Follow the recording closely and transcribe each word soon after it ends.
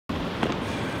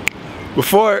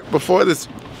Before this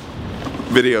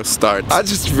video starts, I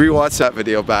just rewatched that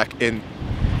video back and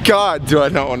God, do I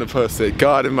not want to post it.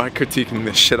 God, am I critiquing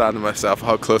the shit out of myself,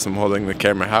 how close I'm holding the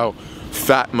camera, how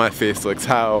fat my face looks,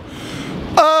 how...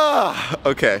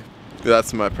 Okay,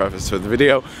 that's my preface for the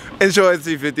video. Enjoy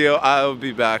the video, I'll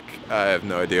be back, I have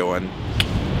no idea when.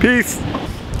 Peace!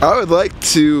 I would like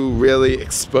to really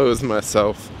expose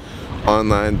myself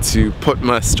online, to put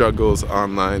my struggles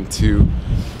online, to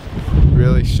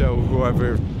really show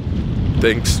whoever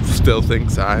still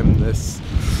thinks I'm this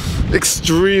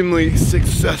extremely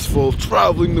successful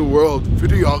traveling the world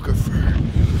videographer.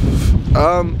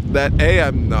 That A,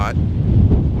 I'm not,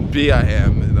 B, I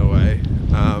am in a way.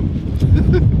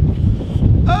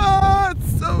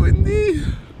 It's so windy.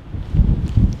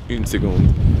 Une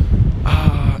seconde.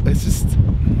 It's just,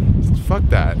 fuck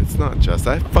that. It's not just.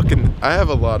 I have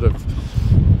a lot of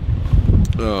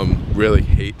really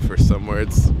hate for some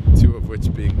words, two of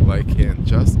which being like and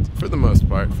just, for the most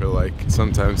part. For like,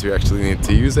 sometimes you actually need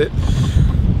to use it.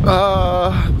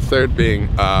 Third being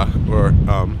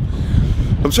I'm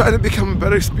trying to become a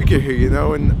better speaker here, you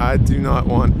know, and I do not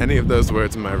want any of those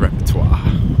words in my repertoire.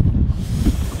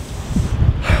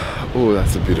 Oh,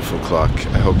 that's a beautiful clock.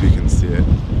 I hope you can see it.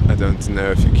 I don't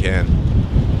know if you can.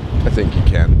 I think you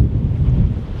can.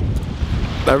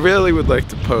 I really would like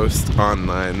to post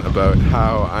online about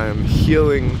how I'm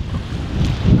healing.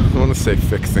 I want to say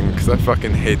fixing, because I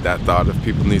fucking hate that thought of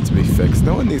people need to be fixed.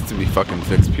 No one needs to be fucking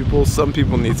fixed. Some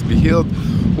people need to be healed.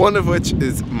 One of which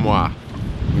is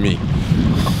me.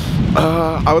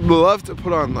 I would love to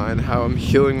put online how I'm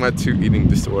healing my 2 eating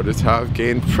disorders, how I've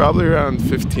gained probably around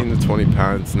 15 to 20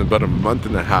 pounds in about a month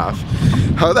and a half,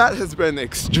 how that has been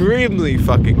extremely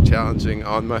fucking challenging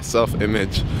on my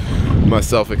self-image, my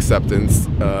self-acceptance,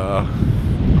 I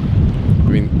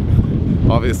mean,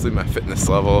 obviously my fitness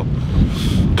level,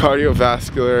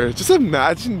 cardiovascular. Just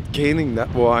imagine gaining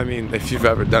that. Well, I mean, if you've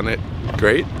ever done it,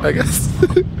 great, I guess.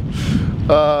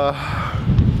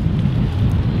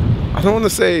 I don't want to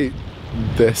say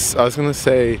this, I was going to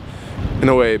say, in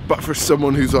a way, but for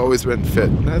someone who's always been fit.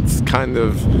 That's kind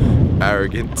of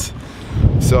arrogant.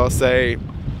 So I'll say,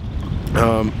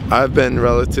 I've been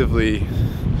relatively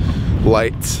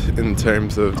light in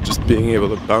terms of just being able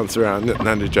to bounce around and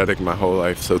energetic my whole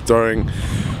life. So throwing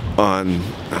on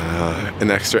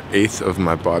an extra 1/8 of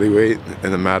my body weight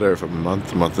in a matter of a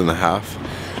month and a half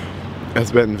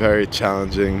has been very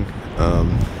challenging.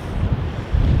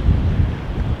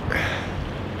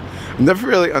 I've never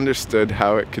really understood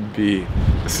how it could be,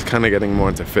 this is kind of getting more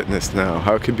into fitness now,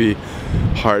 how it could be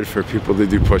hard for people to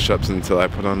do push-ups until I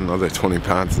put on another 20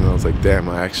 pounds and I was like, damn,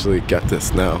 I actually get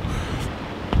this now.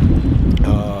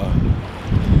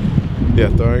 Yeah,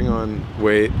 throwing on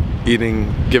weight,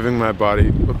 eating, giving my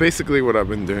body, but basically what I've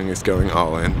been doing is going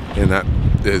all in, and that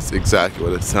is exactly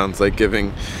what it sounds like,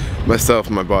 giving myself,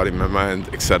 my body, my mind,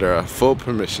 etc. full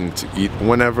permission to eat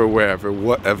whenever, wherever,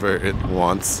 whatever it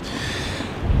wants.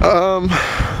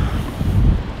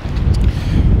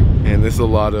 And there's a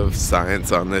lot of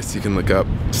science on this. You can look up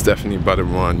Stephanie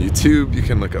Buttermore on YouTube, you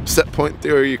can look up set point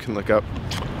theory, you can look up,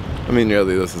 I mean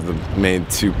really this is the main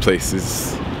 2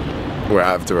 places where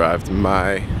I've derived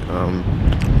my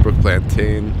Brooke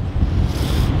Plantain,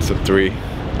 so 3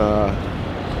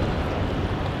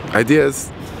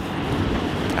 ideas.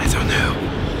 I don't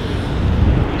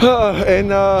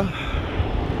know.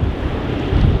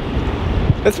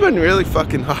 It's been really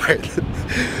fucking hard.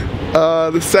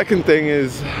 The second thing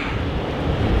is,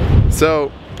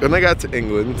 so when I got to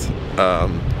England,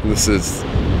 this is,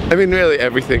 I mean really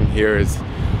everything here is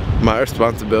my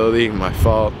responsibility, my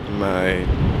fault,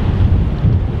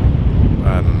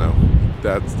 I don't know,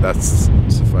 that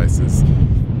suffices.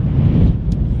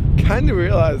 Kind of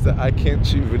realized that I can't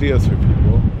shoot videos for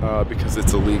people because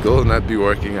it's illegal and I'd be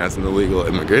working as an illegal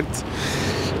immigrant.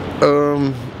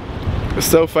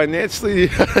 So financially,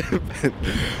 I've been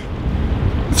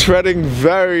treading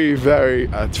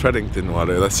treading thin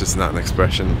water. That's just not an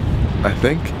expression, I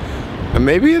think. And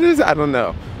maybe it is, I don't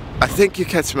know. I think you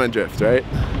catch my drift, right?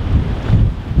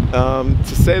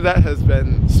 To say that has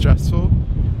been stressful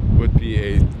would be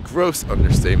a gross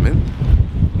understatement.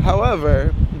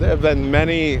 However, there have been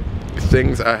many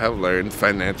things I have learned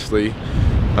financially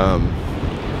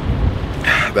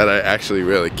that I actually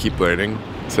really keep learning,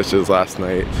 such as last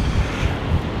night.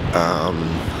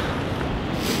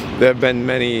 There have been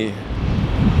many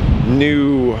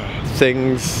new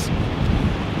things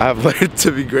I've learned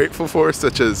to be grateful for,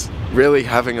 such as really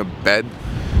having a bed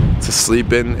to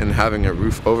sleep in and having a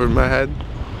roof over my head.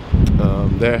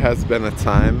 There has been a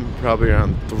time, probably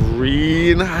around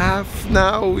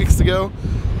 3.5 weeks ago,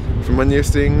 from when you're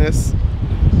seeing this,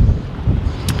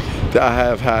 that I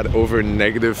have had over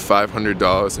negative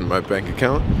 $500 in my bank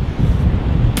account.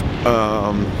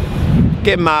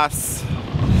 Que más?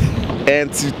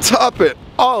 And to top it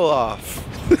all off,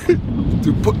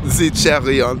 to put the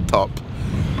cherry on top,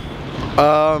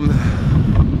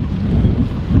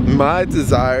 my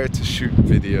desire to shoot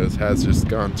videos has just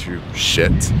gone through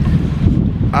shit.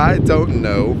 I don't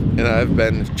know, and I've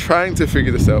been trying to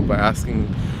figure this out by asking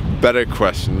better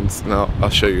questions, and I'll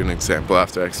show you an example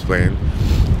after I explain.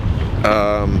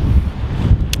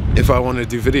 If I want to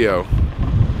do video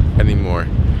anymore,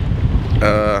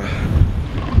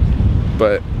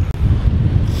 but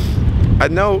I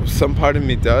know some part of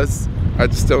me does. I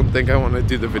just don't think I want to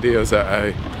do the videos that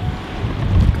I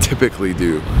typically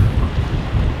do.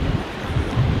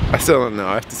 I still don't know.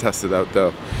 I have to test it out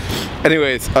though.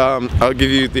 Anyways, I'll give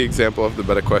you the example of the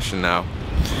better question now.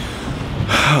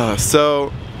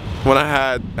 So when I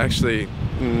had, actually,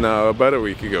 no, about a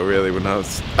week ago really, when I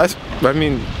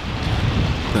mean,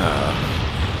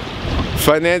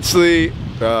 financially,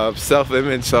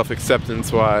 self-image,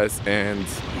 self-acceptance wise, and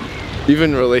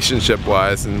even relationship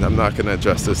wise, and I'm not going to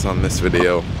address this on this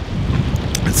video,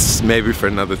 it's maybe for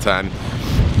another time,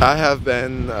 I have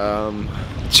been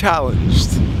challenged.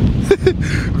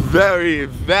 Very,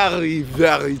 very,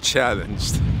 very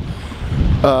challenged.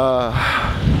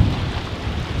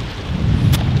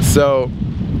 So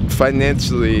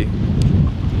financially,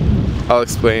 I'll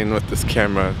explain with this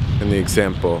camera in the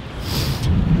example.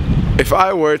 If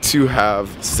I were to have,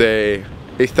 say,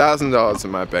 $1,000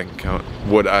 in my bank account,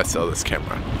 would I sell this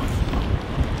camera?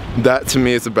 That to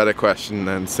me is a better question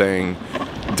than saying,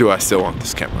 do I still want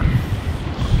this camera?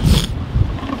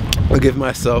 I'll give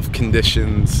myself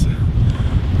conditions,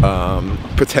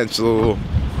 potential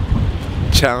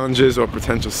challenges or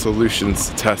potential solutions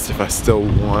to test if I still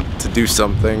want to do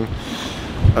something.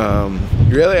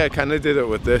 Really, I kind of did it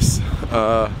with this,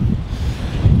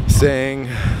 saying,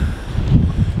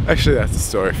 actually that's a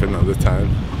story for another time.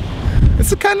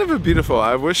 It's a kind of a beautiful,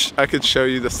 I wish I could show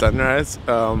you the sunrise,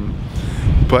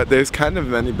 but there's kind of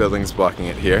many buildings blocking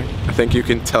it here. I think you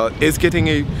can tell it is getting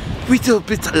a little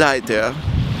bit lighter.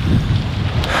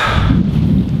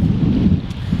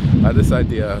 I had this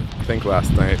idea, I think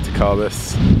last night, to call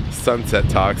this Sunset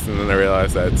Talks, and then I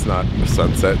realized that it's not a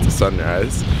sunset, it's a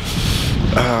sunrise.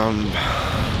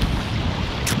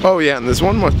 Oh yeah, and there's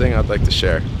one more thing I'd like to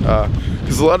share,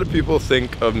 because a lot of people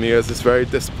think of me as this very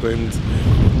disciplined,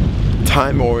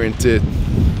 time-oriented,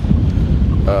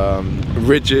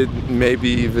 rigid,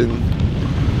 maybe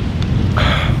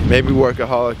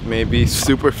workaholic, maybe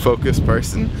super focused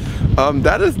person.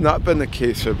 That has not been the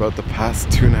case for about the past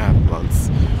 2.5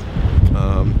 months.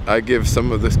 I give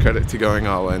some of this credit to going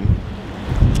all in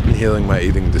and healing my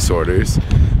eating disorders.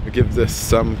 I give this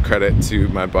some credit to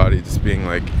my body just being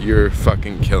like, you're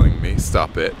fucking killing me,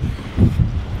 stop it.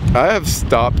 I have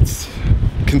stopped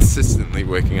consistently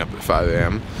waking up at 5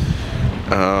 a.m.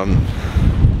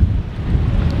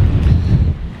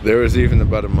 There was even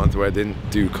about a month where I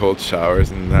didn't do cold showers,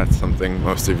 and that's something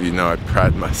most of you know I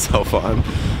pride myself on.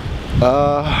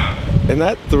 And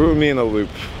that threw me in a loop.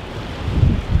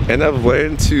 And I've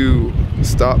learned to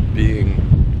stop being...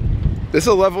 There's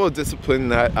a level of discipline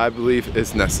that I believe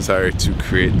is necessary to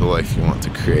create the life you want to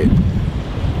create.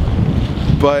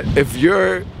 But if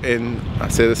you're, and I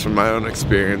say this from my own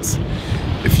experience,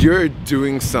 if you're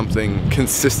doing something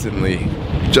consistently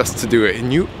just to do it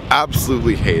and you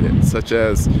absolutely hate it, such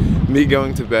as me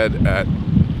going to bed at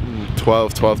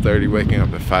 12:30, waking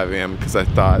up at 5 a.m. because I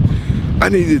thought I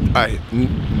needed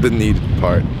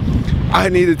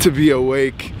to be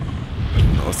awake,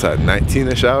 what's that,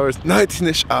 19-ish hours?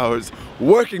 19-ish hours,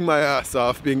 working my ass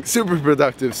off, being super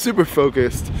productive, super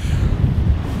focused,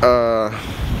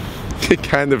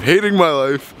 kind of hating my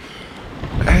life.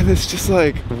 And it's just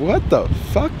like, what the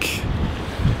fuck?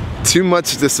 Too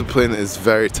much discipline is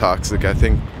very toxic. I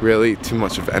think really too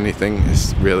much of anything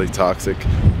is really toxic.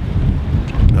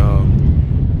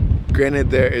 Granted,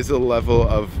 there is a level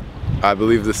of, I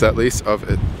believe this at least, of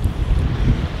it.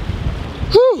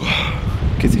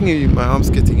 My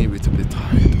arm's getting a little bit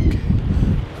tired, okay?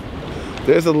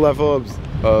 There's a level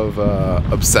of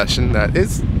obsession that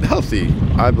is healthy,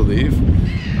 I believe.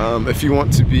 If you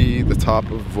want to be the top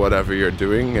of whatever you're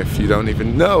doing, if you don't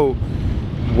even know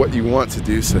what you want to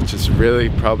do, such as really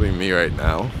probably me right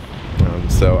now.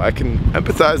 So I can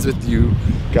empathize with you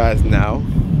guys now.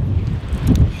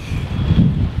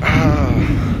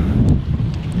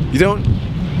 You don't...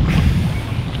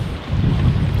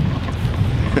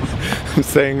 I'm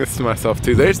saying this to myself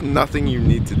too. There's nothing you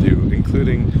need to do,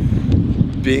 including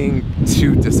being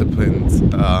too disciplined,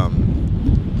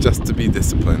 just to be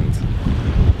disciplined.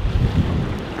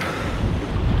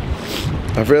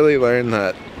 I've really learned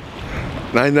that,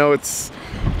 and I know it's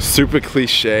super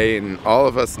cliche and all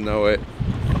of us know it,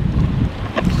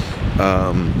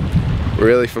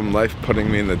 really from life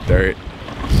putting me in the dirt,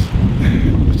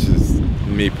 which is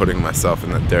me putting myself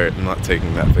in the dirt and not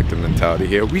taking that victim mentality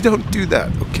here. We don't do that,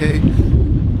 okay?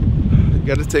 You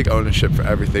gotta take ownership for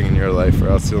everything in your life, or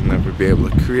else you'll never be able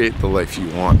to create the life you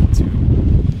want to.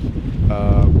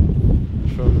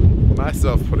 From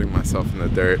myself putting myself in the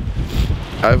dirt,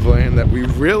 I've learned that we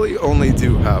really only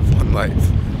do have one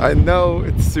life. I know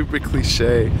it's super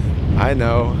cliche, I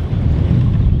know,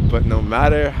 but no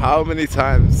matter how many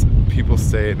times people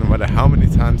say it, no matter how many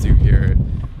times you hear it,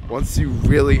 once you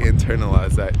really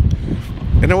internalize that,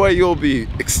 in a way you'll be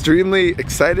extremely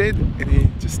excited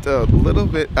and just a little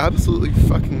bit absolutely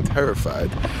fucking terrified.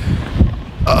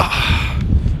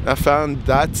 I found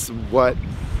that's what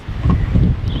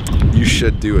you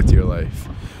should do with your life.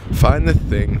 Find the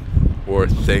thing or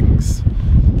things,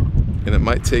 and it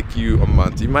might take you a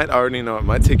month, you might already know it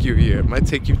might take you a year, it might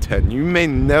take you 10, you may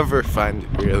never find it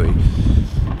really,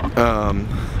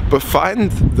 but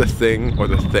find the thing or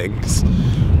the things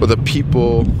or the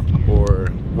people or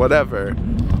whatever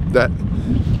that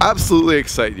absolutely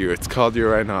excite you. It's called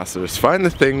your rhinoceros. Find the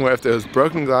thing where if there was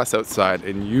broken glass outside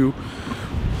and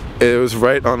it was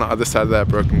right on the other side of that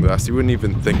broken glass, you wouldn't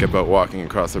even think about walking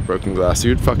across the broken glass.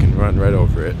 You'd fucking run right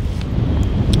over it.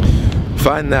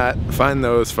 Find that, find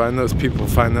those people,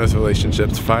 find those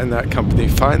relationships, find that company,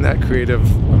 find that creative,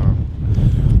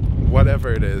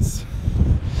 whatever it is.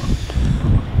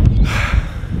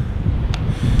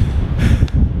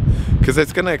 Because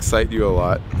it's gonna excite you a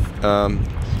lot.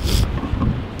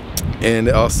 And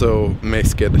it also may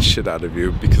scare the shit out of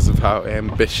you because of how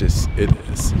ambitious it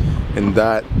is. And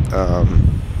that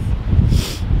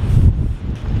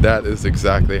is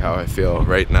exactly how I feel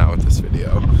right now with this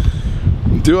video.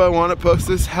 Do I want to post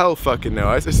this? Hell fucking no.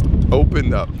 I just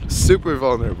opened up, super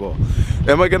vulnerable.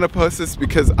 Am I gonna post this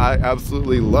because I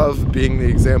absolutely love being the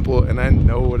example and I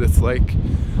know what it's like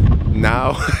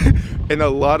now? And a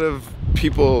lot of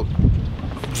people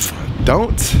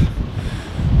don't,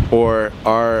 or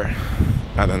are,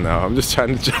 I don't know, I'm just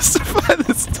trying to justify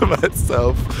this to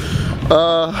myself.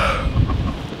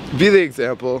 Be the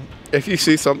example. If you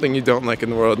see something you don't like in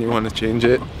the world and you want to change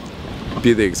it,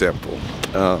 be the example.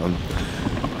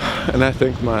 And I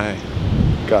think my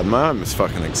arm is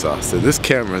fucking exhausted. This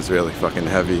camera is really fucking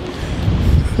heavy.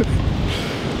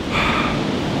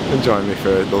 And join me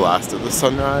for the last of the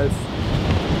sunrise.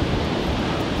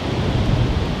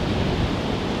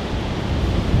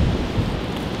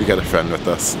 We got a friend with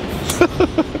us.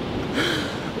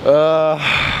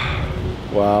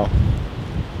 Wow.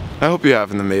 I hope you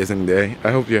have an amazing day.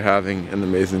 I hope you're having an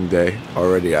amazing day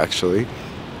already, actually.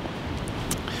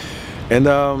 And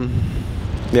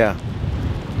yeah.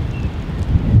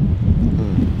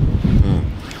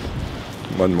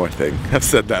 One more thing. I've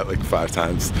said that like 5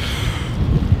 times.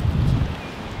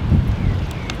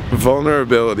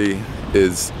 Vulnerability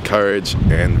is courage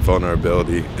and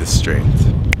vulnerability is strength.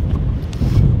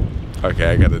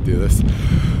 Okay, I gotta do this.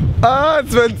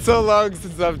 It's been so long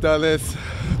since I've done this.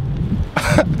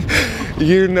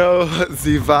 You know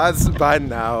the vibes by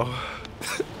now.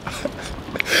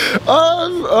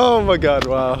 Oh my god,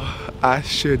 wow. I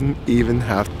shouldn't even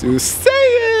have to say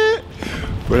it,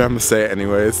 but I'm gonna say it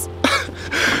anyways.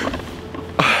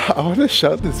 I wanna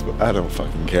shout this, but I don't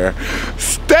fucking care.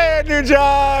 Stay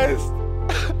energized!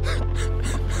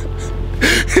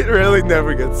 It really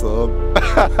never gets old.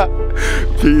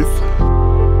 Peace.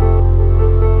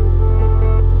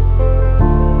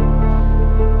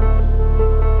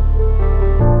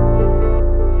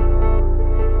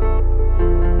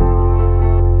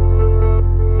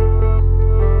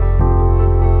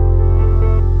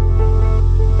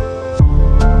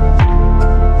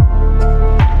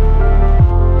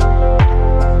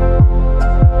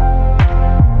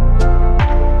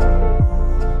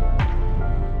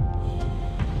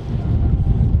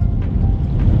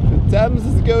 Thames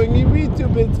is going a little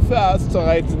bit fast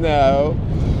right now.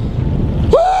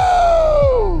 Woo!